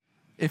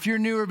if you're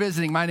new or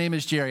visiting, my name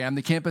is Jerry. I'm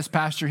the campus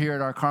pastor here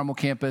at our Carmel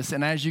campus.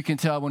 And as you can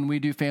tell, when we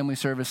do family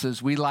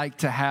services, we like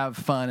to have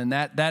fun. And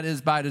that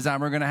is by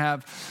design. We're going to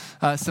have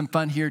some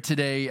fun here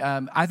today.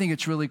 I think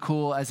it's really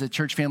cool as a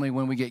church family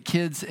when we get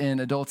kids and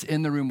adults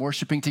in the room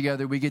worshiping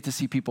together. We get to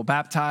see people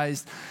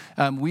baptized.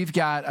 We've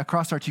got,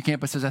 across our two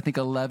campuses, I think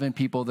 11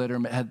 people that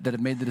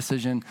have made the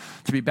decision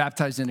to be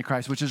baptized into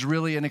Christ, which is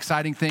really an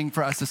exciting thing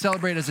for us to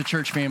celebrate as a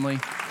church family.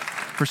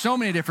 For so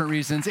many different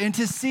reasons, and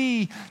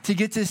to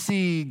get to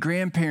see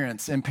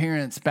grandparents and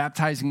parents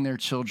baptizing their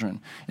children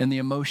and the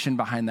emotion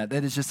behind that.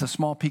 That is just a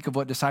small peek of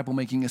what disciple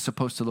making is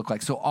supposed to look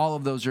like. So all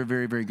of those are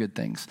very, very good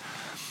things.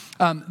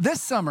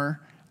 This summer,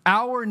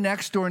 our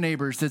next door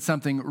neighbors did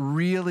something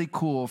really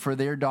cool for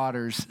their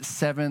daughter's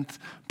 7th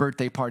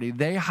birthday party.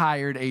 They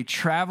hired a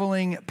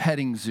traveling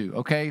petting zoo,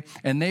 okay?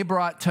 And they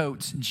brought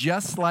totes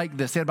just like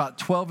this. They had about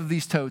 12 of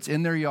these totes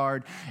in their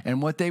yard.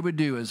 And what they would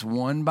do is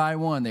one by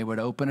one, they would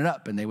open it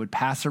up and they would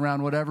pass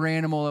around whatever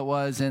animal it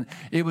was. And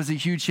it was a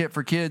huge hit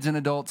for kids and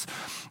adults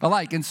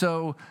alike. And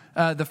so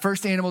the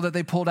first animal that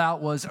they pulled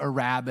out was a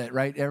rabbit,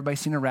 right? Everybody's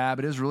seen a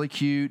rabbit. It was really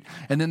cute.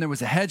 And then there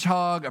was a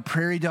hedgehog, a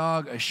prairie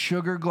dog, a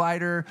sugar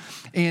glider,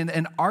 and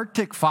an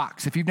Arctic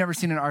fox. If you've never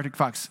seen an Arctic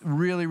fox,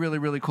 really, really,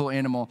 really cool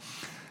animal.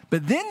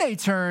 But then they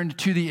turned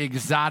to the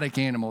exotic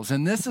animals,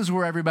 and this is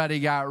where everybody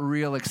got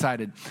real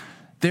excited.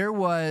 There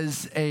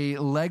was a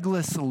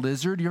legless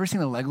lizard. You ever seen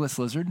a legless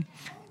lizard?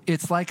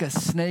 It's like a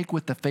snake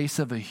with the face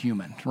of a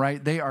human,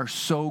 right? They are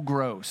so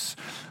gross.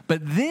 But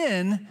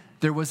then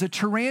there was a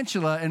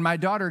tarantula, and my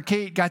daughter,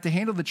 Kate, got to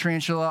handle the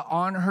tarantula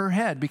on her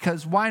head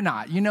because why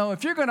not? You know,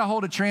 if you're going to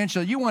hold a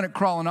tarantula, you want it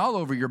crawling all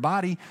over your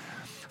body.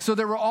 So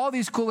there were all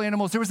these cool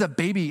animals. There was a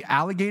baby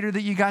alligator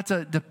that you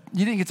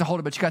didn't get to hold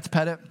it, but you got to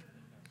pet it.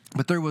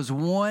 But there was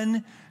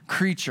one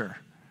creature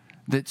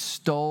that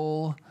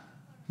stole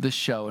the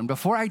show. And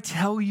before I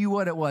tell you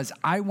what it was,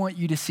 I want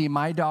you to see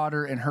my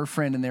daughter and her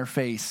friend in their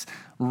face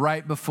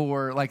right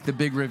before like the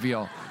big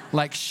reveal,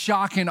 like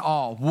shock and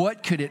awe.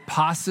 What could it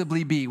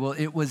possibly be? Well,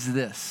 it was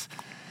this.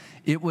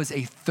 It was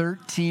a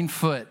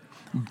 13-foot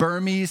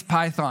Burmese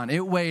python.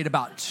 It weighed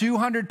about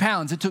 200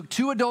 pounds. It took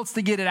 2 adults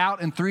to get it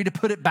out and 3 to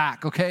put it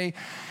back, okay?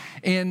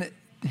 And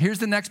here's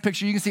the next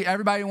picture. You can see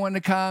everybody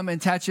wanted to come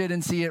and touch it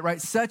and see it,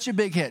 right? Such a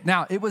big hit.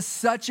 Now, it was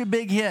such a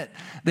big hit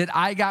that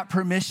I got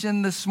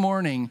permission this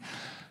morning.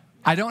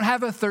 I don't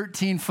have a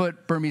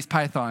 13-foot Burmese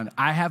python.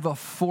 I have a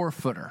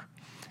 4-footer,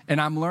 and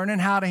I'm learning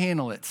how to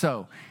handle it.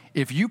 So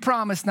if you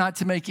promise not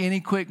to make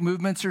any quick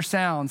movements or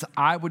sounds,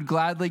 I would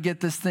gladly get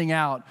this thing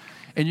out,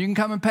 and you can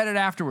come and pet it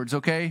afterwards,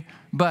 okay?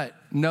 But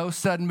no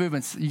sudden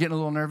movements. You getting a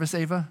little nervous,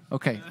 Ava?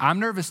 Okay, I'm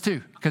nervous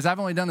too, because I've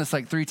only done this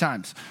like 3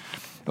 times.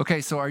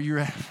 Okay, so are you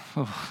ready?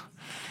 Oh.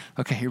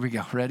 Okay, here we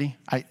go. Ready?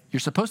 You're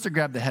supposed to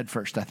grab the head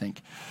first, I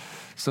think.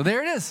 So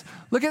there it is.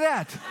 Look at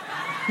that.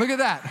 Look at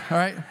that, all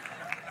right?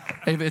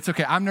 Ava, it's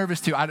okay. I'm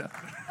nervous too.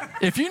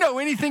 If you know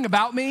anything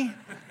about me,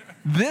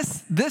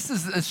 this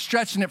is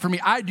stretching it for me.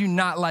 I do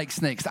not like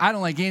snakes. I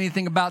don't like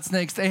anything about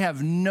snakes. They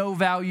have no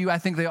value. I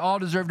think they all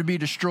deserve to be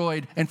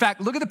destroyed. In fact,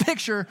 look at the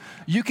picture.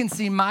 You can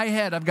see my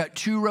head. I've got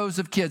 2 rows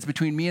of kids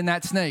between me and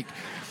that snake.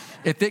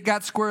 If it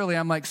got squirrely,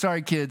 I'm like,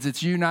 sorry, kids,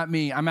 it's you, not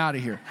me. I'm out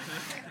of here.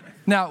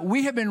 Now,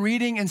 we have been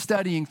reading and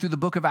studying through the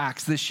book of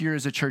Acts this year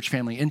as a church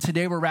family, and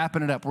today we're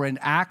wrapping it up. We're in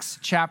Acts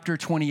chapter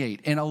 28,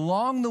 and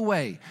along the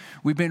way,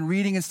 we've been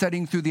reading and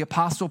studying through the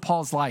Apostle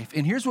Paul's life,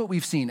 and here's what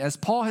we've seen. As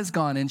Paul has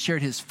gone and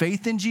shared his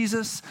faith in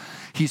Jesus,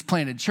 he's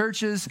planted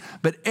churches,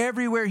 but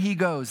everywhere he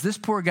goes, this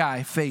poor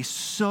guy faced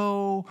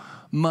so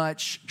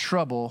much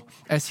trouble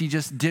as he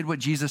just did what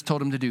Jesus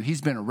told him to do. He's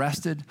been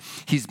arrested,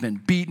 he's been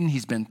beaten,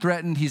 he's been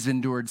threatened, he's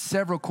endured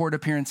several court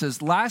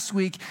appearances. Last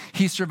week,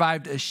 he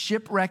survived a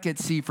shipwreck at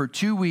sea for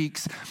 2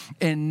 weeks,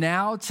 and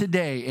now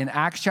today in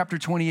Acts chapter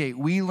 28,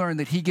 we learn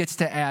that he gets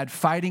to add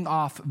fighting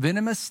off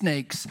venomous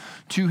snakes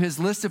to his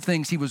list of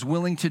things he was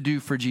willing to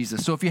do for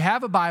Jesus. So if you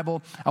have a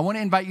Bible, I want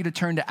to invite you to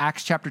turn to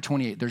Acts chapter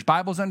 28. There's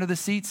Bibles under the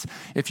seats.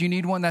 If you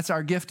need one, that's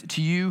our gift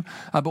to you,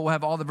 but we'll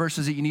have all the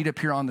verses that you need up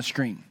here on the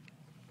screen.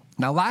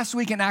 Now, last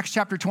week in Acts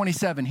chapter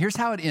 27, here's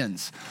how it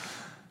ends.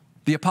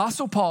 The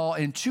Apostle Paul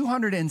and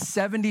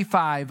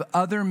 275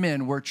 other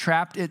men were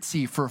trapped at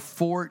sea for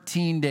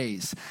 14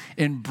 days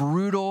in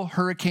brutal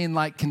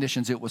hurricane-like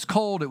conditions. It was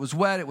cold, it was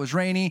wet, it was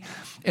rainy,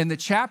 and the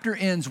chapter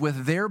ends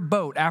with their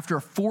boat. After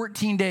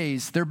 14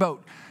 days, their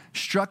boat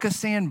struck a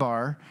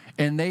sandbar,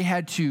 and they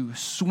had to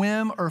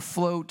swim or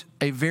float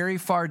a very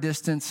far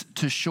distance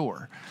to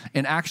shore.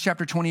 And Acts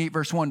chapter 28,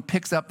 verse 1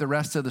 picks up the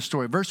rest of the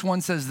story. Verse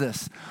 1 says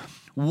this: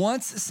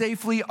 "Once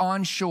safely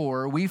on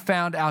shore, we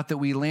found out that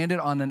we landed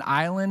on an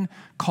island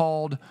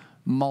called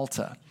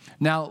Malta."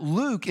 Now,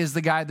 Luke is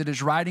the guy that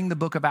is writing the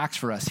book of Acts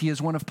for us. He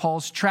is one of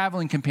Paul's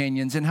traveling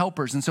companions and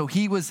helpers. And so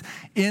he was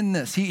in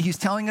this. He's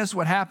telling us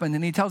what happened.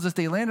 And he tells us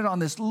they landed on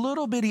this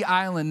little bitty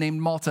island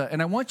named Malta.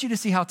 And I want you to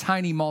see how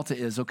tiny Malta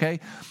is, okay?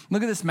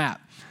 Look at this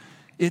map.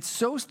 It's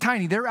so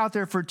tiny. They're out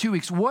there for 2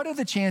 weeks. What are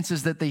the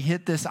chances that they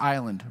hit this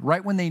island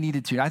right when they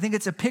needed to? I think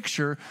it's a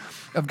picture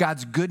of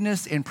God's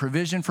goodness and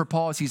provision for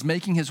Paul as he's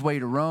making his way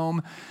to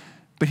Rome.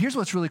 But here's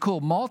what's really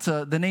cool.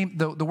 Malta,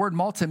 the word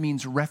Malta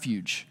means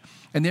refuge.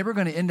 And they were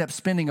going to end up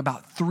spending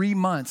about 3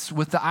 months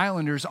with the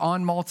islanders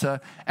on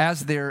Malta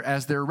as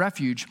their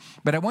refuge.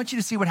 But I want you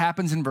to see what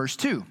happens in verse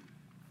 2.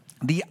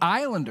 The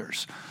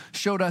islanders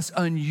showed us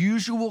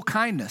unusual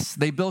kindness.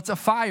 They built a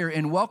fire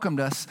and welcomed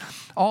us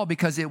all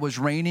because it was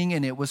raining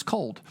and it was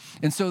cold.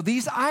 And so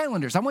these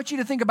islanders, I want you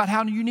to think about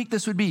how unique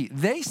this would be.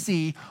 They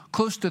see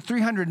close to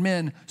 300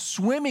 men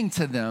swimming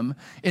to them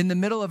in the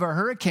middle of a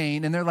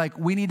hurricane, and they're like,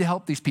 we need to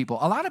help these people.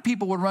 A lot of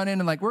people would run in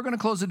and like, we're going to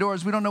close the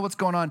doors. We don't know what's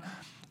going on.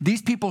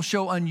 These people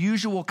show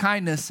unusual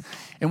kindness.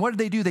 And what did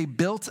they do? They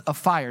built a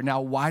fire.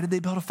 Now, why did they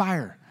build a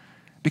fire?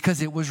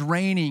 Because it was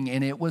raining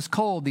and it was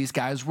cold. These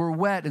guys were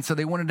wet, and so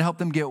they wanted to help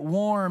them get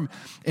warm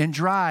and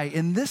dry.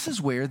 And this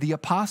is where the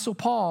Apostle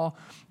Paul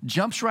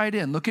jumps right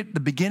in. Look at the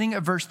beginning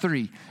of verse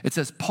 3. It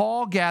says,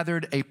 Paul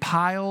gathered a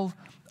pile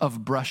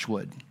of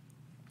brushwood.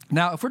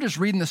 Now, if we're just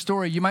reading the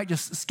story, you might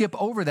just skip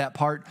over that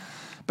part.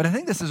 But I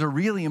think this is a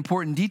really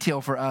important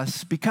detail for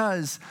us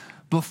because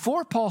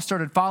before Paul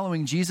started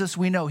following Jesus,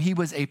 we know he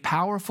was a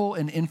powerful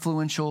and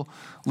influential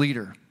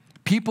leader.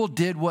 People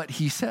did what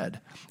he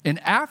said. And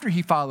after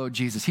he followed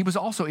Jesus, he was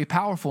also a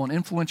powerful and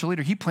influential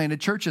leader. He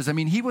planted churches. I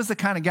mean, he was the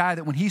kind of guy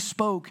that when he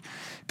spoke,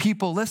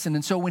 people listened.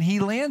 And so when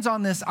he lands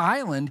on this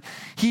island,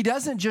 he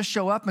doesn't just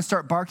show up and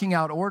start barking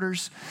out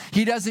orders.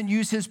 He doesn't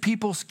use his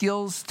people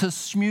skills to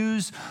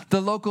smooze the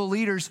local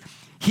leaders.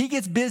 He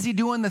gets busy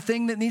doing the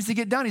thing that needs to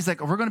get done. He's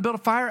like, oh, we're going to build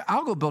a fire.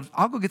 I'll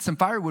go get some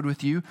firewood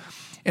with you.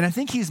 And I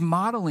think he's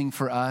modeling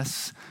for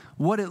us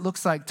what it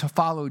looks like to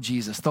follow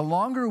Jesus. The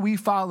longer we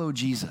follow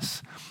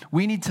Jesus,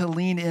 we need to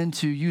lean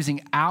into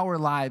using our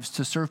lives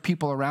to serve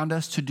people around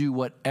us to do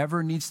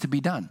whatever needs to be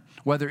done,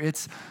 whether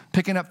it's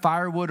picking up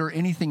firewood or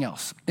anything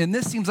else. And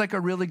this seems like a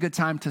really good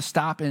time to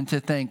stop and to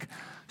thank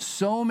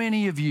so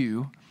many of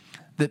you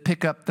that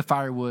pick up the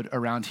firewood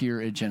around here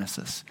at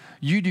Genesis.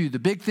 You do the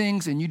big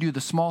things and you do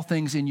the small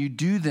things, and you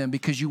do them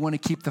because you want to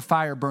keep the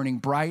fire burning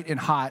bright and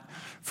hot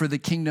for the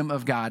kingdom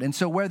of God. And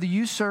so whether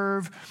you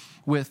serve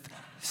with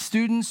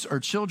students or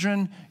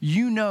children,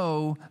 you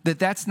know that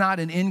that's not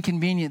an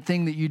inconvenient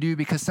thing that you do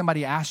because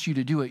somebody asked you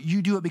to do it.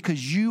 You do it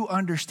because you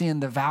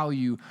understand the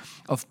value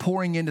of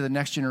pouring into the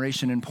next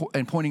generation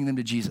and pointing them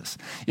to Jesus.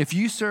 If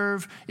you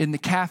serve in the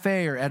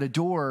cafe or at a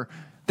door,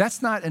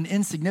 that's not an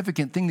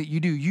insignificant thing that you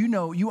do. You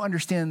know, you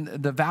understand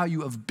the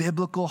value of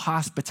biblical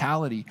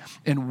hospitality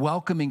and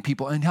welcoming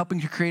people and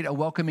helping to create a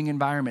welcoming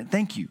environment.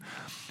 Thank you.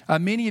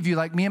 Many of you,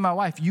 like me and my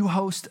wife, you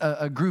host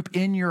a group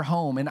in your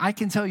home. And I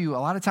can tell you a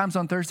lot of times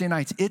on Thursday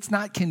nights, it's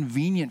not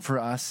convenient for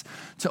us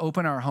to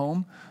open our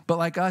home. But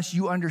like us,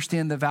 you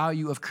understand the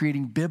value of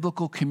creating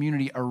biblical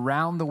community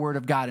around the Word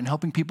of God and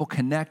helping people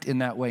connect in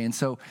that way. And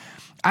so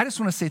I just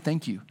want to say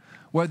thank you.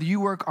 Whether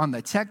you work on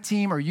the tech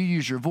team or you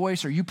use your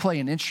voice or you play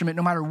an instrument,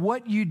 no matter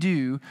what you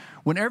do,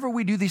 whenever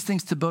we do these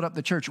things to build up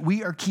the church,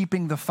 we are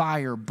keeping the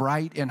fire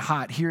bright and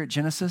hot here at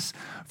Genesis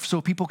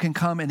so people can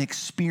come and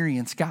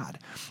experience God.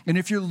 And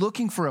if you're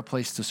looking for a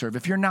place to serve,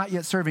 if you're not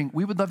yet serving,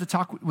 we would love to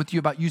talk with you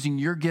about using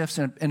your gifts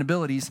and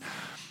abilities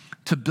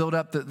to build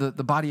up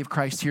the body of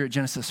Christ here at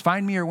Genesis.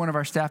 Find me or one of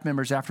our staff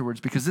members afterwards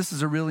because this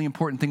is a really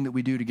important thing that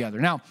we do together.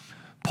 Now,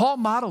 Paul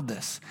modeled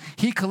this.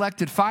 He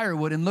collected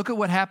firewood, and look at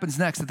what happens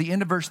next at the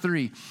end of verse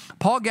 3.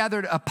 Paul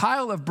gathered a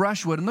pile of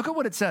brushwood, and look at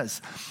what it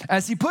says.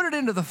 As he put it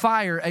into the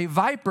fire, a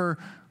viper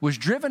was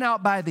driven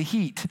out by the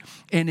heat,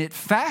 and it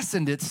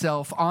fastened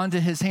itself onto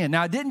his hand.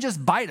 Now, it didn't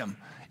just bite him.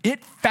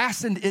 It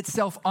fastened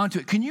itself onto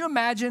it. Can you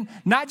imagine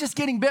not just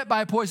getting bit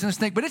by a poisonous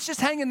snake, but it's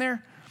just hanging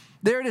there?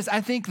 There it is.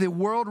 I think the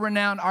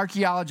world-renowned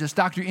archaeologist,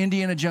 Dr.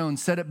 Indiana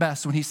Jones, said it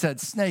best when he said,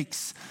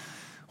 snakes.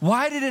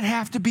 Why did it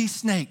have to be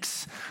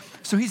snakes?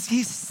 So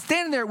he's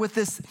standing there with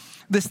this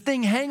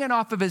thing hanging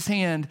off of his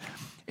hand.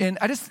 And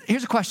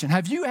here's a question.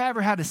 Have you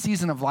ever had a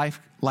season of life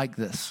like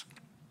this?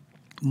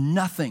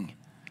 Nothing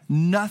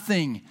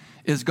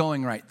is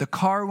going right. The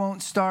car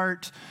won't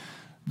start.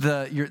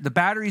 The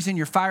batteries in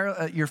your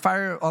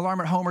fire alarm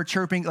at home are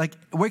chirping, like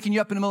waking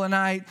you up in the middle of the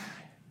night.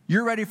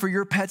 You're ready for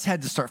your pet's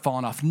head to start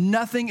falling off.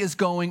 Nothing is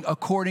going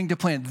according to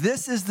plan.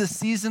 This is the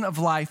season of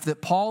life that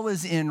Paul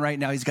is in right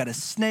now. He's got a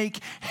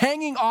snake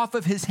hanging off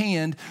of his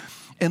hand.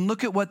 And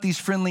look at what these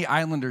friendly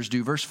islanders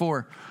do. Verse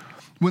 4,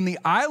 when the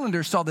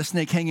islanders saw the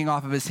snake hanging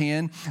off of his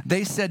hand,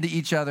 they said to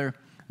each other,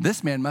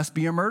 this man must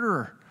be a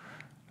murderer.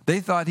 They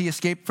thought he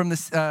escaped from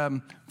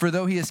the, for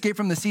though he escaped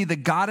from the sea, the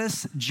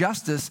goddess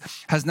Justice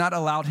has not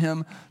allowed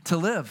him to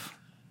live.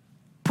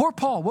 Poor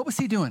Paul, what was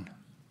he doing?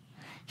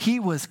 He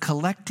was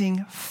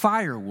collecting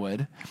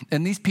firewood,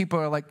 and these people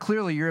are like,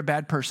 clearly you're a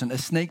bad person. A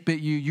snake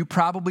bit you. You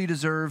probably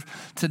deserve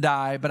to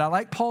die. But I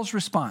like Paul's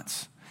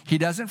response. He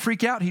doesn't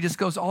freak out. He just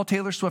goes all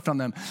Taylor Swift on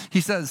them.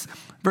 He says,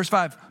 verse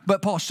 5,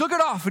 but Paul shook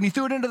it off and he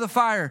threw it into the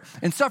fire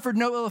and suffered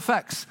no ill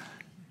effects.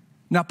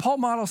 Now, Paul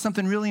models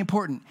something really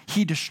important.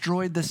 He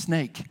destroyed the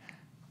snake.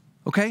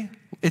 Okay?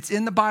 It's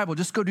in the Bible.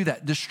 Just go do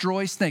that.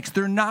 Destroy snakes.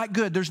 They're not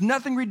good. There's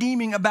nothing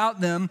redeeming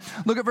about them.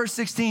 Look at verse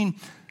 16.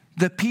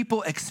 The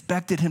people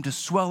expected him to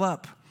swell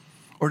up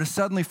or to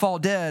suddenly fall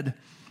dead,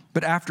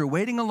 But after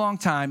waiting a long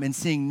time and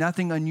seeing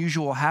nothing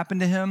unusual happen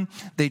to him,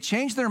 they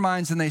changed their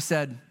minds and they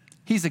said,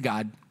 he's a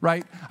god,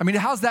 right? I mean,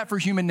 how's that for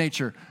human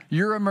nature?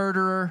 You're a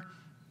murderer.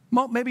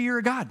 Well, maybe you're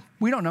a god.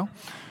 We don't know.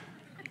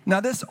 Now,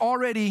 this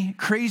already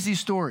crazy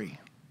story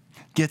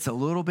gets a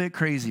little bit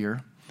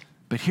crazier,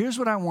 but here's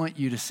what I want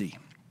you to see.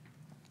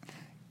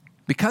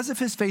 Because of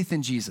his faith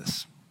in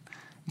Jesus,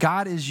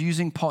 God is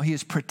using Paul. He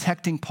is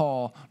protecting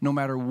Paul no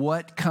matter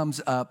what comes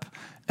up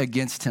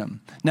against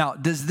him. Now,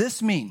 does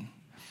this mean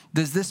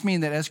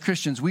that as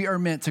Christians, we are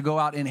meant to go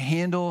out and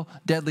handle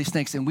deadly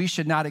snakes and we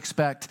should not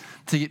expect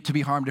to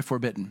be harmed if we're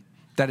bitten?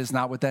 That is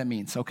not what that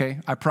means, okay?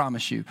 I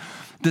promise you.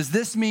 Does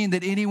this mean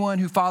that anyone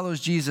who follows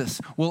Jesus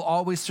will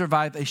always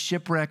survive a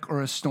shipwreck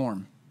or a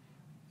storm?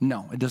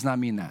 No, it does not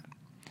mean that.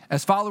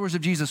 As followers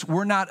of Jesus,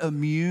 we're not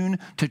immune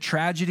to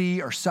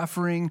tragedy or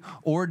suffering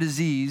or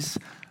disease,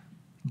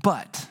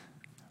 but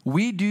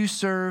we do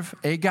serve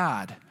a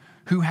God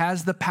who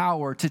has the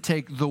power to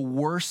take the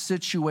worst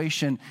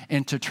situation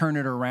and to turn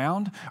it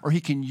around, or he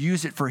can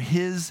use it for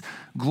his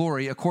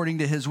glory according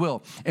to his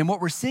will. And what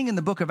we're seeing in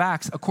the book of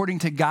Acts, according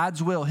to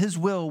God's will, his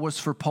will was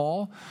for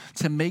Paul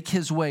to make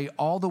his way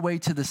all the way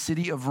to the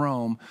city of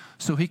Rome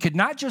so he could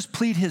not just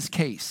plead his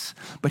case,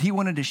 but he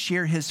wanted to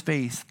share his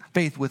faith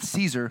with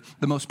Caesar,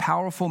 the most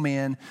powerful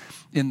man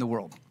in the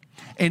world.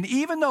 And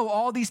even though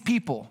all these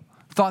people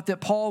thought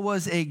that Paul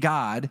was a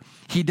god,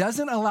 he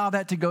doesn't allow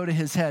that to go to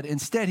his head.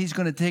 Instead, he's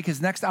going to take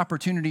his next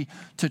opportunity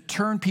to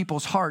turn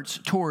people's hearts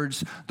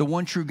towards the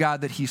one true God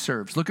that he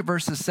serves. Look at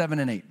verses 7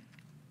 and 8.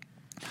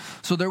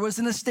 So there was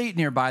an estate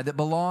nearby that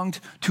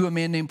belonged to a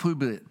man named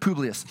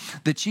Publius,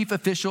 the chief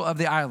official of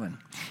the island.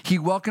 He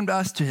welcomed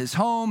us to his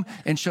home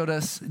and showed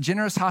us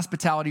generous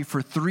hospitality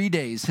for 3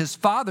 days. His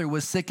father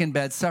was sick in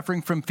bed,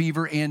 suffering from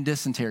fever and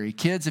dysentery.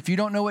 Kids, if you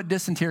don't know what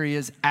dysentery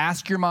is,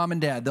 ask your mom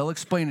and dad. They'll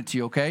explain it to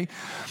you, okay?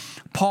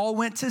 Paul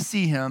went to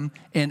see him,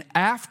 and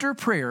after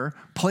prayer,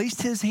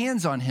 placed his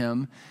hands on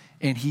him,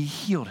 and he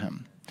healed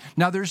him.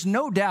 Now, there's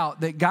no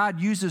doubt that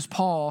God uses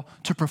Paul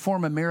to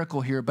perform a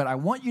miracle here, but I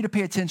want you to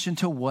pay attention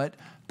to what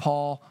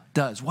Paul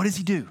does. What does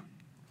he do?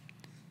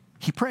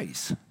 He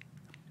prays.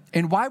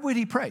 And why would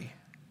he pray?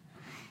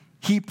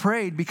 He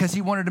prayed because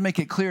he wanted to make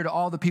it clear to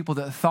all the people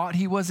that thought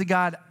he was a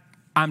god,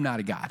 I'm not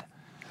a god.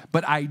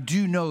 But I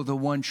do know the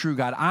one true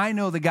God. I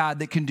know the God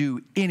that can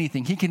do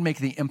anything. He can make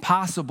the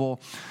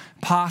impossible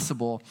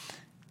possible.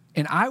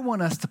 And I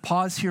want us to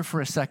pause here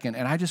for a second,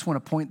 and I just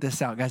want to point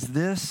this out.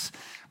 Guys,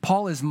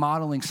 Paul is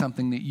modeling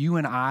something that you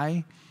and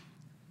I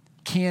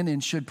can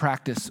and should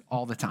practice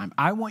all the time.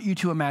 I want you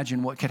to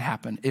imagine what could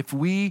happen if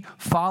we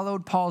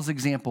followed Paul's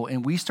example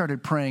and we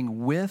started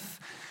praying with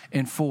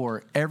and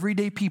for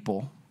everyday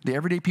people, the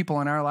everyday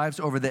people in our lives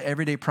over the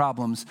everyday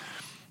problems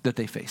that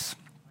they face.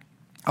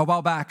 A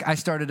while back, I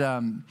started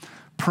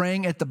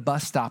praying at the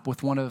bus stop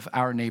with one of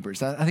our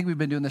neighbors. I think we've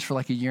been doing this for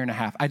like a year and a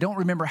half. I don't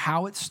remember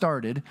how it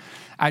started.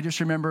 I just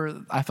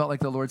remember I felt like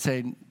the Lord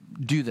saying,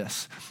 do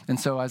this. And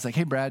so I was like,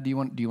 hey, Brad, do you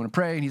want to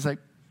pray? And he's like,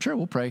 sure,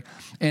 we'll pray.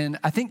 And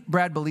I think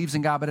Brad believes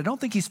in God, but I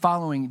don't think he's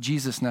following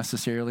Jesus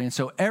necessarily. And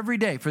so every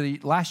day for the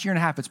last year and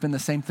a half, it's been the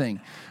same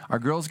thing. Our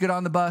girls get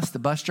on the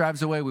bus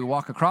drives away, we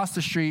walk across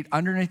the street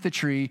underneath the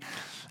tree,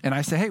 and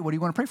I say, hey, what do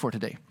you want to pray for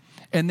today?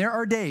 And there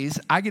are days,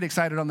 I get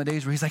excited on the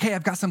days where he's like, hey,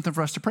 I've got something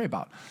for us to pray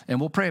about. And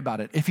we'll pray about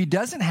it. If he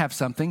doesn't have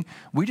something,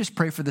 we just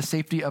pray for the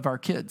safety of our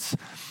kids.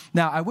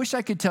 Now, I wish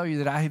I could tell you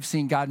that I have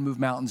seen God move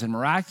mountains and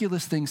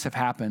miraculous things have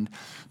happened.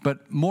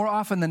 But more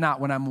often than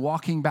not, when I'm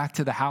walking back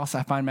to the house,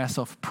 I find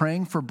myself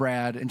praying for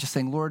Brad and just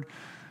saying, Lord,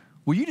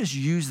 will you just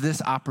use this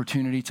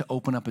opportunity to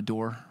open up a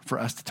door for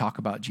us to talk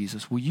about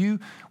Jesus? Will you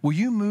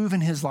move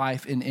in his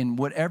life in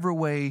whatever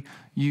way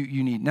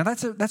you need? Now,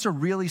 that's a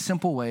really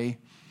simple way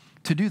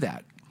to do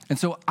that. And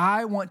so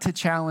I want to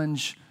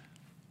challenge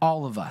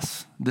all of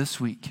us this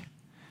week.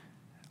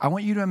 I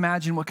want you to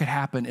imagine what could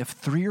happen if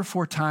 3 or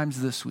 4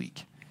 times this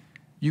week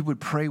you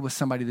would pray with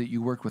somebody that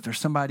you work with or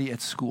somebody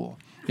at school.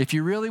 If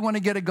you really want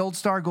to get a gold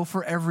star, go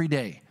for every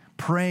day,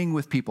 praying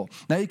with people.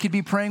 Now, you could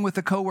be praying with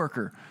a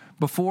coworker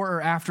before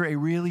or after a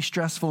really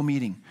stressful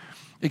meeting.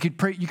 You could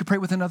pray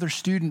with another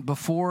student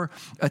before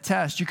a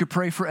test. You could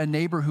pray for a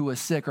neighbor who is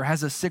sick or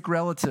has a sick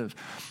relative.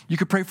 You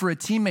could pray for a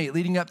teammate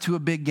leading up to a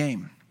big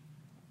game.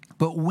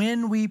 But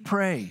when we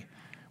pray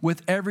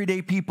with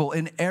everyday people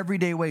in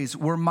everyday ways,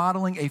 we're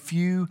modeling a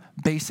few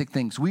basic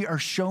things. We are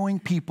showing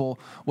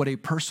people what a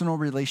personal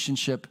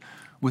relationship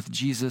with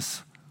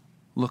Jesus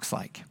looks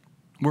like.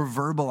 We're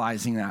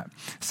verbalizing that.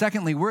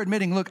 Secondly, we're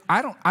admitting, look,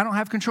 I don't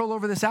have control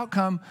over this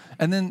outcome.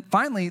 And then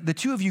finally, the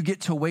two of you get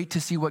to wait to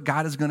see what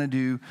God is going to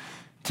do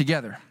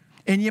together.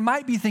 And you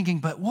might be thinking,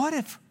 but what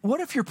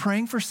if you're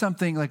praying for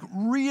something like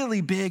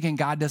really big and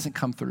God doesn't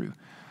come through?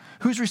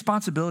 Whose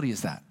responsibility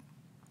is that?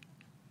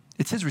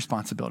 It's his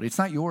responsibility. It's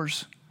not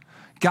yours.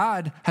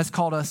 God has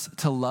called us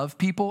to love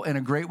people, and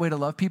a great way to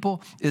love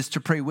people is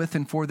to pray with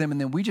and for them, and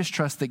then we just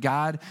trust that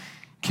God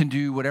can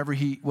do whatever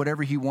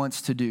he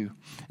wants to do.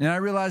 And I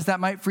realize that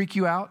might freak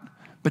you out,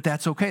 but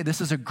that's okay.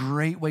 This is a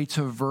great way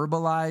to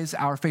verbalize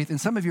our faith. And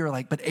some of you are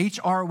like, but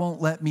HR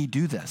won't let me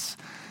do this.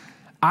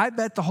 I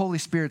bet the Holy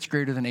Spirit's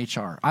greater than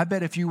HR. I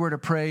bet if you were to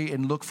pray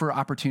and look for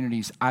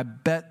opportunities, I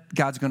bet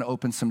God's going to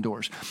open some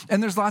doors.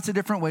 And there's lots of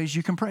different ways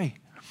you can pray.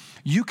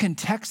 You can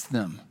text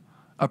them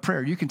a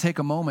prayer. You can take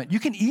a moment. You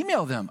can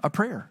email them a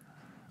prayer,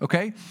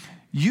 okay?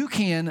 You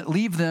can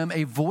leave them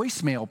a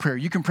voicemail prayer.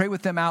 You can pray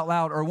with them out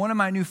loud. Or one of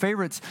my new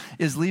favorites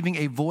is leaving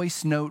a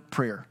voice note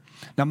prayer.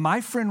 Now, my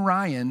friend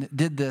Ryan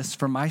did this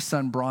for my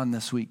son, Braun,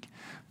 this week.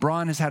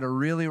 Braun has had a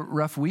really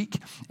rough week,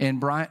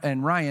 and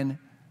Ryan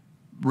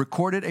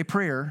recorded a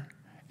prayer,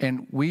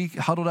 and we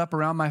huddled up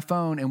around my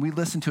phone, and we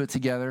listened to it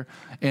together,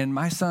 and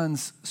my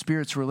son's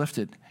spirits were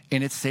lifted,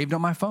 and it's saved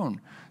on my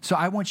phone. So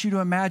I want you to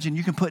imagine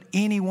you can put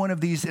any one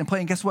of these in play,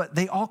 and guess what?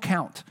 They all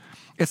count.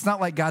 It's not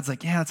like God's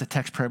like, yeah, it's a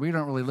text prayer. We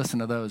don't really listen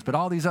to those, but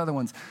all these other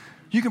ones,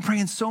 you can pray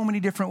in so many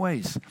different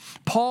ways.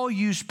 Paul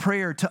used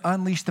prayer to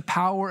unleash the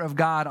power of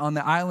God on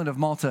the island of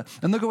Malta,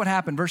 and look at what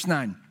happened, verse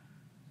 9.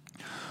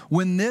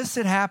 When this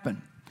had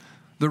happened,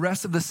 the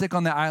rest of the sick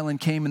on the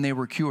island came and they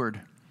were cured.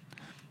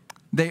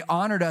 They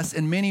honored us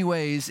in many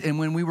ways, and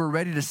when we were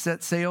ready to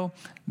set sail,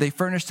 they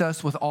furnished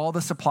us with all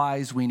the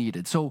supplies we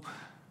needed. So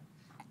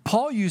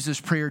Paul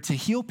uses prayer to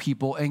heal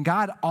people, and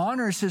God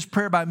honors his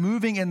prayer by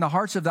moving in the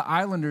hearts of the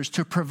islanders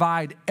to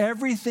provide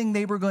everything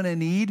they were going to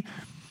need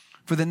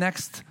for the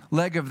next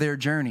leg of their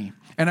journey.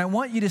 And I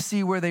want you to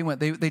see where they went.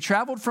 They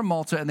traveled from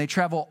Malta, and they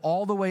traveled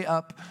all the way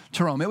up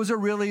to Rome. It was a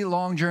really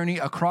long journey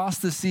across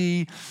the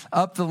sea,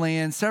 up the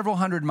land, several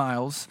hundred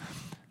miles.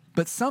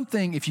 But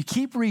something, if you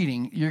keep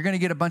reading, you're going to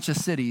get a bunch of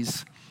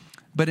cities.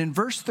 But in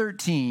verse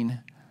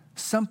 13,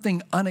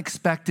 something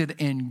unexpected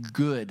and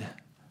good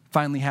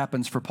finally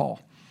happens for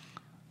Paul.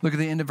 Look at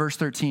the end of verse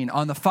 13.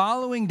 On the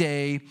following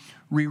day,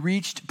 we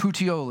reached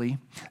Puteoli.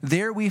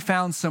 There we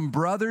found some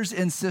brothers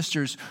and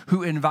sisters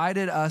who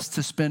invited us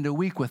to spend a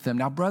week with them.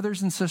 Now,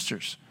 brothers and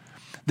sisters,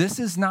 this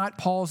is not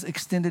Paul's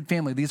extended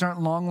family. These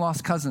aren't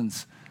long-lost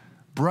cousins.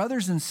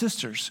 Brothers and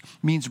sisters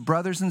means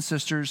brothers and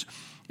sisters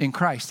in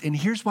Christ. And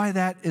here's why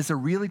that is a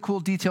really cool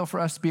detail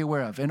for us to be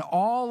aware of. In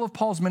all of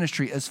Paul's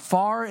ministry, as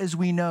far as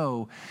we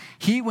know,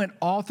 he went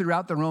all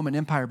throughout the Roman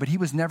Empire, but he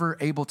was never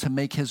able to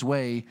make his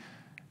way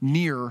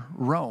near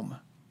Rome.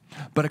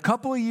 But a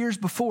couple of years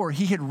before,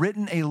 he had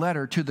written a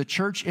letter to the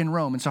church in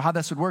Rome. And so how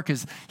this would work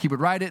is he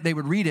would write it, they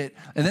would read it,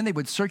 and then they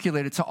would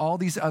circulate it to all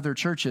these other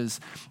churches.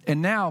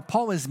 And now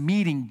Paul is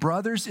meeting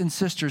brothers and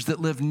sisters that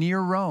live near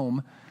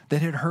Rome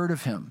that had heard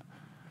of him.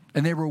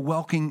 And they were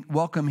welcoming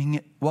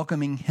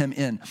him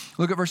in.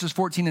 Look at verses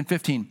 14 and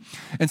 15.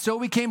 And so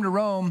we came to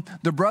Rome.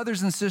 The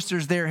brothers and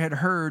sisters there had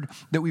heard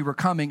that we were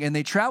coming, and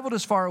they traveled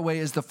as far away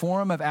as the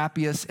Forum of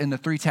Appius and the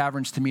 3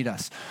 taverns to meet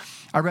us.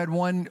 I read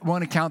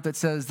one account that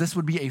says this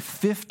would be a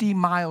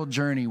 50-mile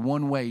journey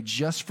one way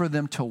just for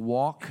them to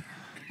walk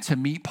to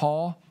meet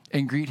Paul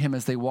and greet him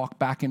as they walk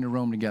back into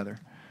Rome together.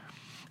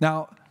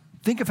 Now,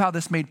 think of how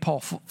this made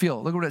Paul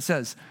feel. Look at what it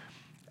says.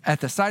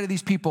 At the sight of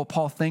these people,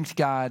 Paul thanked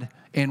God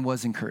and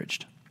was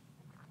encouraged.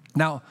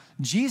 Now,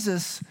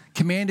 Jesus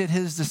commanded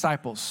his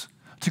disciples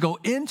to go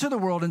into the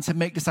world and to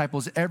make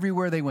disciples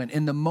everywhere they went.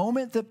 In the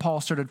moment that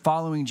Paul started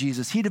following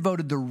Jesus, he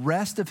devoted the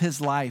rest of his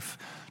life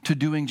to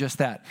doing just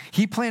that.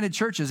 He planted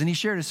churches and he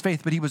shared his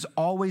faith, but he was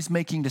always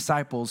making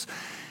disciples.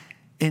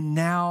 And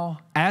now,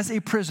 as a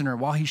prisoner,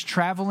 while he's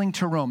traveling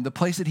to Rome, the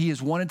place that he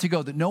has wanted to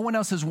go, that no one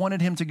else has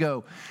wanted him to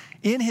go,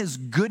 in his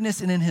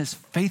goodness and in his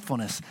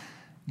faithfulness,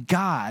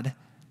 God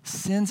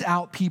sends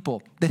out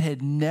people that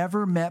had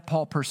never met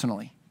Paul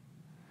personally,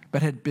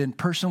 but had been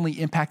personally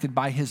impacted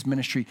by his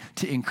ministry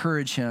to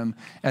encourage him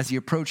as he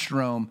approached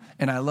Rome.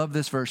 And I love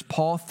this verse.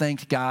 Paul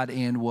thanked God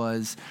and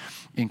was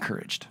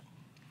encouraged.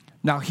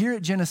 Now, here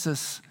at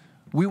Genesis,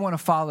 we want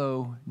to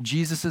follow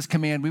Jesus'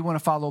 command. We want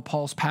to follow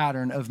Paul's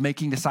pattern of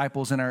making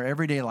disciples in our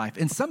everyday life.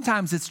 And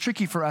sometimes it's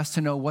tricky for us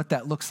to know what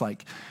that looks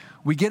like.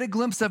 We get a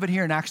glimpse of it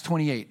here in Acts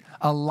 28.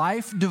 A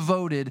life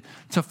devoted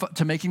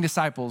to making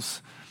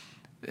disciples.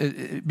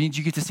 It means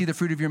you get to see the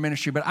fruit of your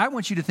ministry. But I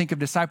want you to think of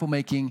disciple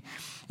making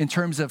in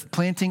terms of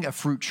planting a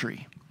fruit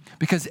tree.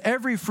 Because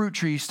every fruit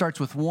tree starts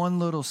with one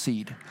little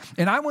seed.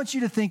 And I want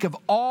you to think of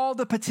all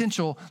the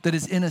potential that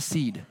is in a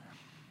seed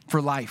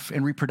for life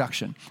and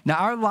reproduction. Now,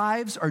 our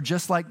lives are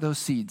just like those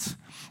seeds.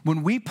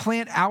 When we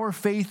plant our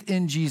faith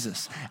in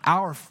Jesus,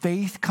 our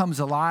faith comes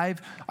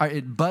alive.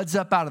 It buds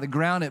up out of the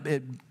ground.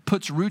 It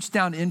puts roots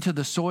down into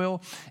the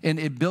soil, and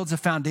it builds a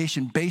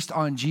foundation based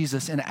on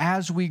Jesus. And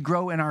as we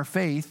grow in our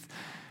faith,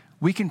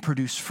 we can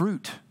produce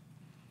fruit.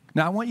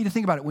 Now, I want you to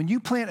think about it. When you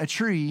plant a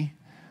tree,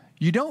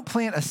 you don't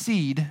plant a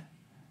seed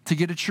to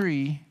get a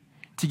tree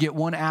to get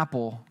one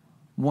apple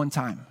one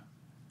time.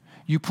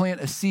 You plant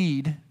a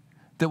seed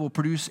that will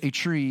produce a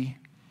tree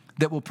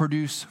that will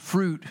produce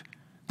fruit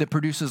that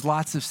produces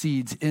lots of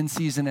seeds in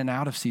season and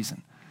out of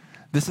season.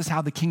 This is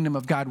how the kingdom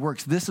of God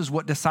works. This is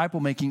what disciple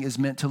making is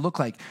meant to look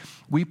like.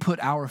 We put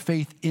our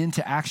faith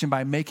into action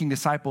by making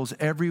disciples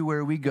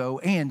everywhere we go.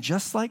 And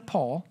just like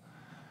Paul,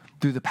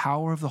 through the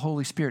power of the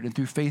Holy Spirit and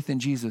through faith in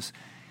Jesus,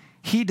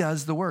 he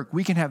does the work.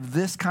 We can have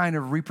this kind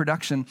of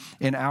reproduction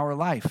in our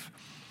life.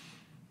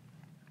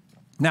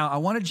 Now, I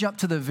want to jump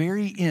to the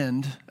very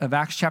end of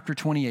Acts chapter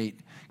 28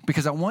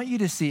 because I want you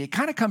to see, it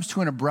kind of comes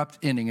to an abrupt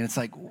ending, and it's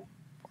like,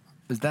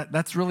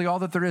 that's really all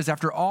that there is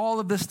after all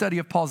of this study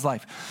of Paul's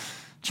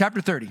life.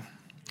 Chapter 30.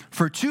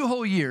 For 2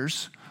 whole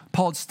years,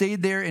 Paul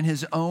stayed there in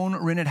his own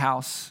rented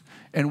house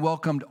and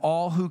welcomed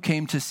all who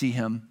came to see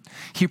him.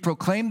 He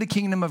proclaimed the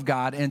kingdom of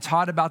God and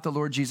taught about the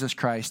Lord Jesus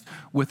Christ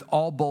with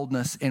all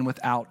boldness and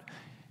without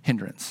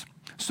hindrance.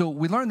 So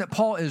we learned that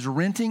Paul is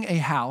renting a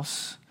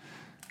house,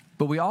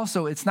 but we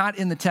also, it's not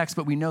in the text,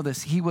 but we know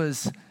this, he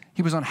was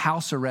on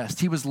house arrest.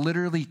 He was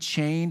literally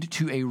chained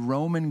to a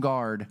Roman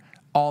guard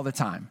all the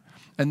time.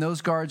 And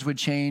those guards would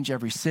change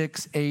every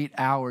 6-8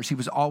 hours. He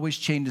was always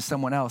chained to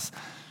someone else.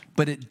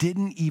 But it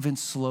didn't even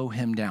slow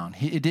him down.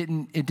 It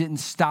didn't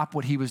stop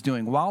what he was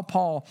doing. While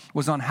Paul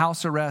was on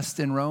house arrest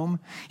in Rome,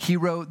 he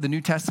wrote the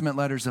New Testament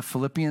letters of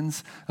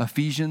Philippians,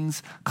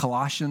 Ephesians,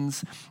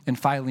 Colossians, and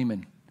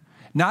Philemon.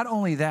 Not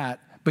only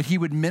that, but he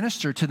would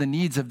minister to the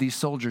needs of these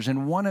soldiers.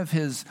 In one of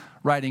his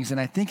writings,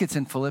 and I think it's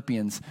in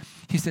Philippians,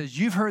 he says,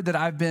 "You've heard that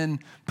I've been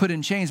put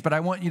in chains, but I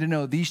want you to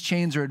know these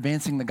chains are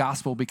advancing the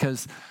gospel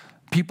because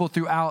people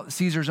throughout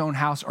Caesar's own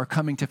house are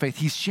coming to faith."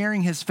 He's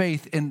sharing his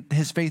faith, and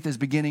his faith is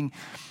beginning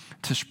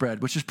to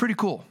spread, which is pretty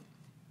cool.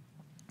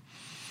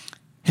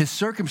 His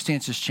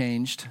circumstances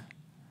changed,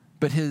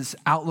 but his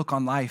outlook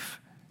on life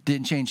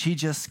didn't change. He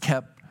just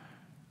kept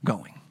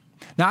going.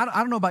 Now, I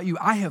don't know about you.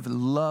 I have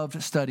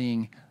loved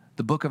studying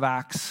the book of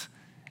Acts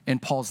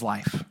and Paul's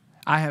life.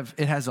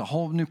 It has a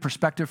whole new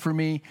perspective for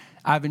me.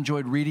 I've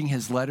enjoyed reading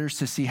his letters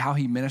to see how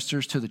he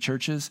ministers to the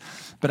churches.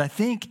 But I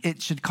think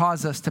it should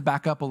cause us to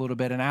back up a little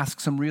bit and ask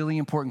some really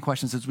important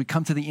questions as we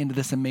come to the end of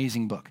this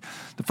amazing book.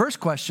 The first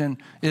question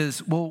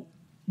is, well,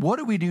 what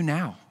do we do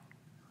now?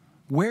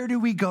 Where do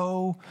we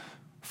go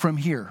from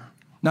here?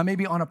 Now,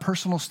 maybe on a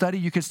personal study,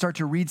 you could start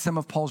to read some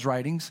of Paul's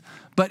writings.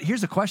 But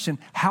here's a question.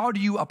 How do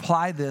you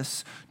apply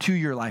this to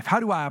your life? How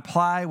do I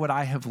apply what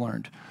I have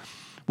learned?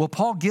 Well,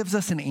 Paul gives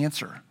us an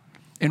answer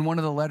in one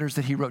of the letters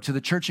that he wrote to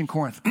the church in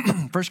Corinth.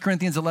 1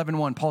 Corinthians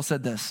 11:1, Paul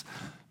said this.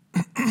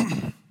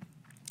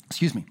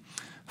 Excuse me.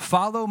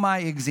 "Follow my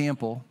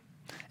example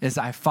as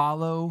I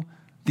follow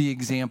the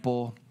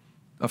example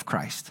of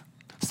Christ."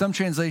 Some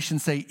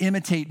translations say,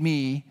 "Imitate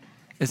me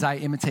as I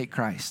imitate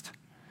Christ."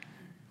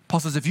 Paul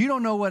says, if you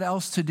don't know what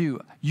else to do,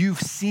 you've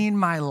seen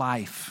my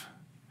life.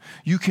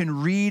 You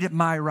can read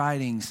my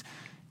writings.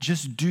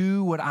 Just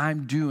do what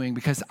I'm doing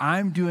because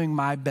I'm doing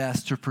my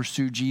best to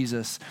pursue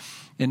Jesus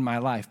in my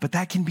life. But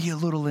that can be a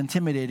little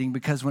intimidating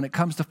because when it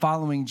comes to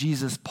following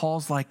Jesus,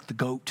 Paul's like the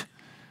goat.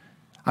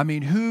 I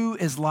mean, who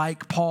is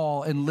like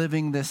Paul in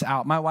living this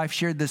out? My wife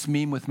shared this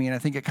meme with me, and I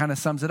think it kind of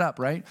sums it up,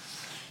 right?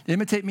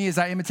 Imitate me as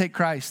I imitate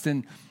Christ.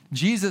 And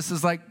Jesus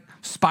is like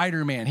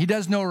Spider-Man. He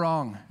does no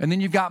wrong. And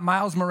then you've got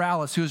Miles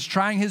Morales, who is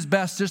trying his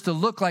best just to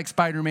look like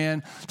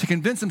Spider-Man, to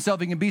convince himself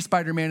he can be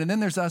Spider-Man. And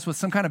then there's us with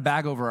some kind of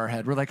bag over our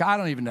head. We're like, I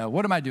don't even know.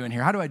 What am I doing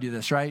here? How do I do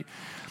this, right?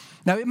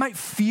 Now, it might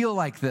feel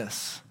like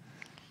this,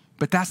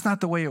 but that's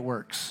not the way it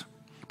works.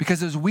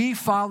 Because as we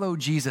follow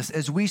Jesus,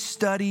 as we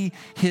study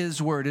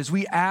his word, as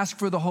we ask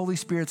for the Holy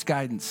Spirit's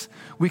guidance,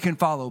 we can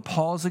follow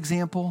Paul's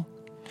example,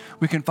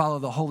 we can follow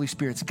the Holy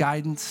Spirit's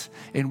guidance,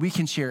 and we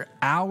can share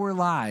our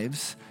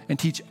lives and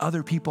teach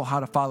other people how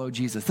to follow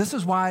Jesus. This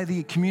is why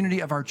the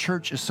community of our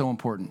church is so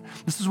important.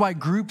 This is why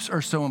groups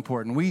are so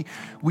important.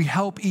 We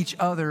help each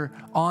other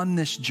on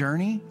this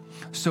journey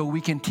so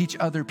we can teach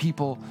other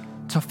people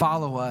to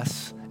follow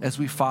us as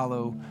we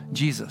follow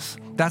Jesus.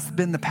 That's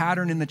been the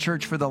pattern in the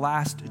church for the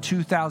last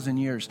 2,000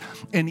 years.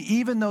 And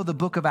even though the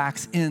book of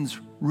Acts ends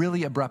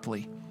really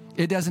abruptly,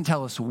 it doesn't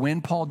tell us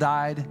when Paul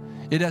died.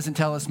 It doesn't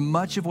tell us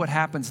much of what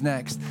happens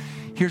next.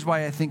 Here's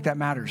why I think that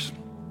matters.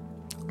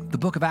 The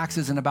book of Acts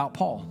isn't about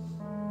Paul.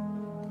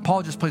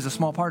 Paul just plays a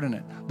small part in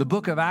it. The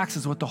book of Acts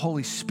is what the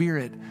Holy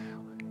Spirit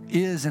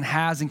is and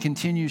has and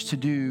continues to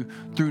do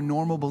through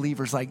normal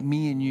believers like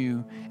me and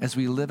you as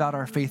we live out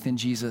our faith in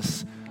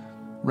Jesus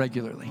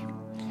regularly.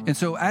 And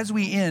so as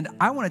we end,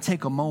 I want to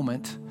take a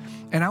moment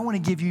and I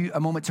want to give you a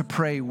moment to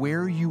pray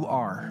where you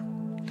are.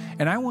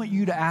 And I want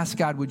you to ask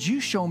God, would you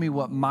show me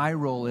what my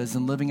role is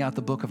in living out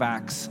the book of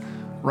Acts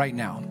right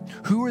now?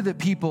 Who are the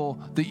people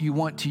that you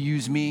want to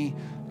use me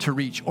to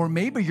reach? Or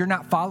maybe you're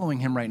not following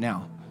him right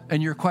now.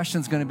 And your question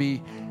is going to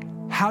be,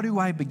 how do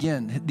I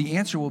begin? The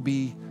answer will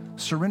be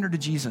surrender to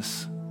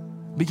Jesus.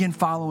 Begin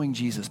following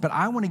Jesus. But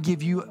I want to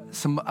give you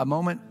a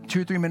moment,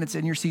 2 or 3 minutes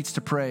in your seats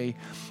to pray.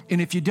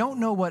 And if you don't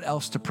know what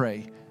else to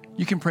pray,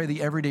 you can pray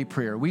the everyday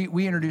prayer.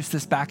 We introduced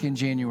this back in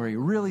January.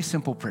 Really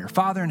simple prayer.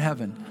 Father in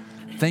heaven,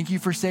 thank you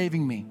for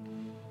saving me.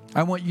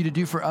 I want you to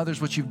do for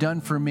others what you've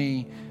done for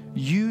me.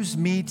 Use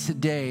me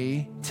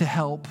today to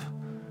help.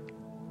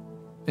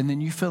 And then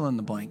you fill in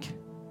the blank.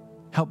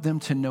 Help them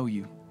to know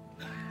you.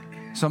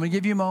 So I'm going to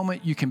give you a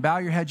moment. You can bow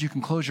your head. You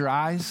can close your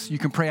eyes. You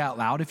can pray out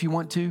loud if you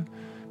want to.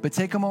 But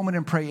take a moment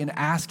and pray and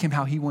ask him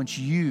how he wants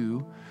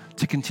you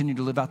to continue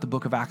to live out the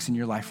book of Acts in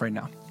your life right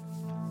now.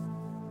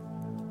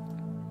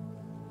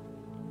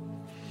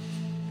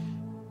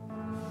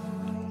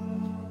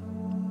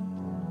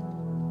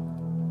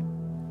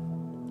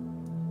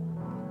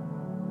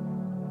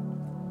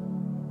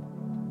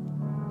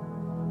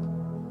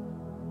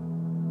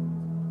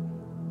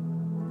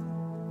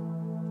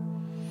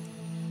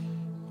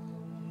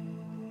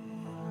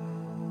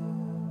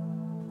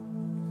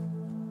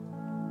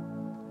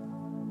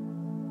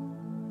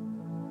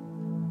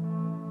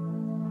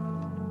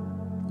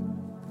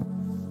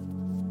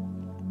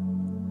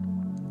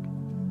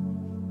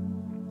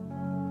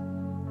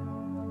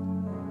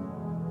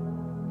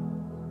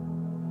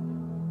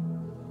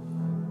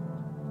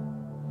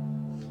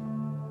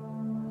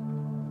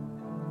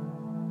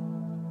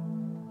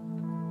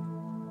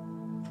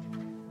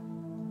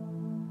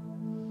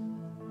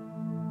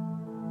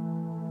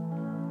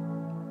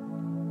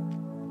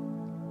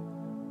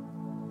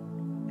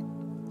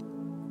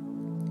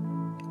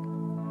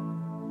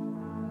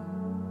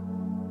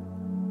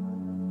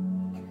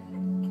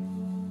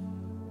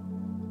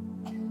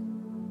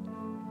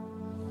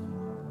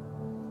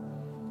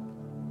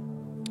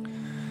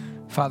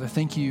 Father,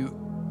 thank you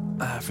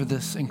for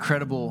this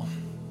incredible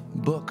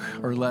book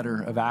or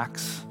letter of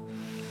Acts.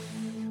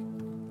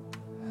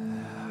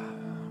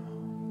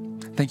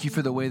 Thank you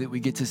for the way that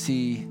we get to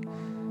see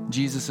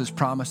Jesus'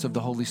 promise of the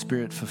Holy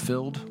Spirit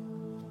fulfilled.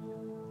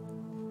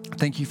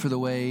 Thank you for the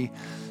way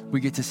we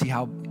get to see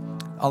how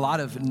a lot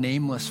of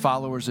nameless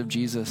followers of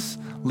Jesus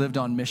lived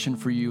on mission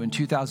for you. And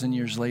 2,000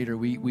 years later,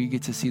 we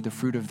get to see the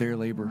fruit of their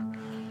labor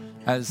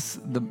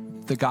as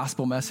the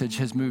gospel message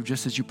has moved,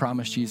 just as you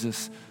promised,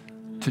 Jesus,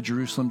 to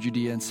Jerusalem,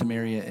 Judea, and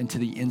Samaria, and to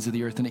the ends of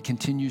the earth, and it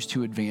continues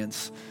to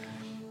advance.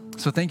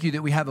 So thank you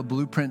that we have a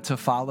blueprint to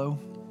follow.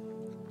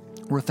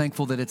 We're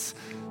thankful that it's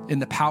in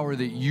the power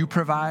that you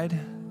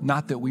provide,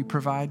 not that we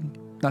provide,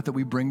 not that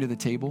we bring to the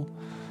table.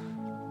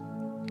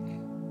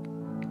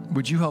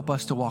 Would you help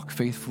us to walk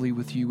faithfully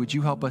with you? Would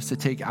you help us to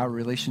take our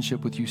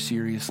relationship with you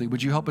seriously?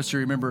 Would you help us to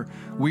remember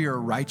we are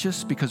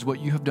righteous because what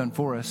you have done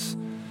for us,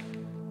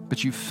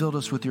 but you filled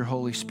us with your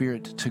Holy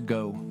Spirit to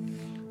go,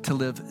 to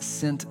live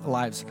sent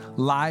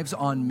lives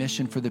on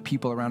mission for the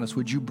people around us.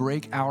 Would you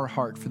break our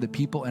heart for the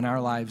people in our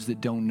lives that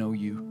don't know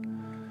you?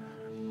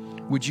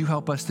 Would you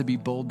help us to be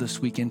bold this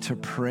weekend to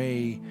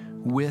pray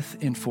with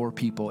and for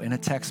people in a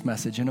text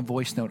message, in a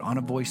voice note, on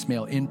a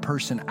voicemail, in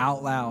person,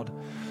 out loud?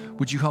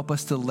 Would you help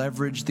us to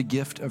leverage the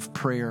gift of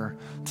prayer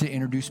to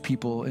introduce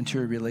people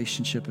into a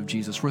relationship of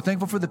Jesus? We're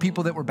thankful for the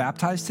people that were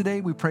baptized today.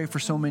 We pray for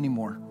so many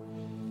more.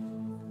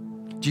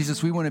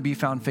 Jesus, we want to be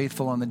found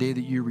faithful on the day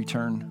that you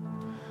return.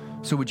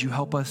 So would you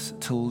help us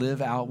to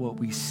live out what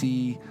we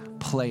see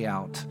play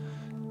out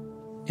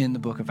in the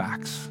book of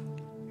Acts?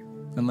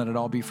 And let it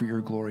all be for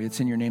your glory. It's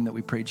in your name that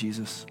we pray,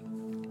 Jesus.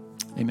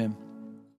 Amen.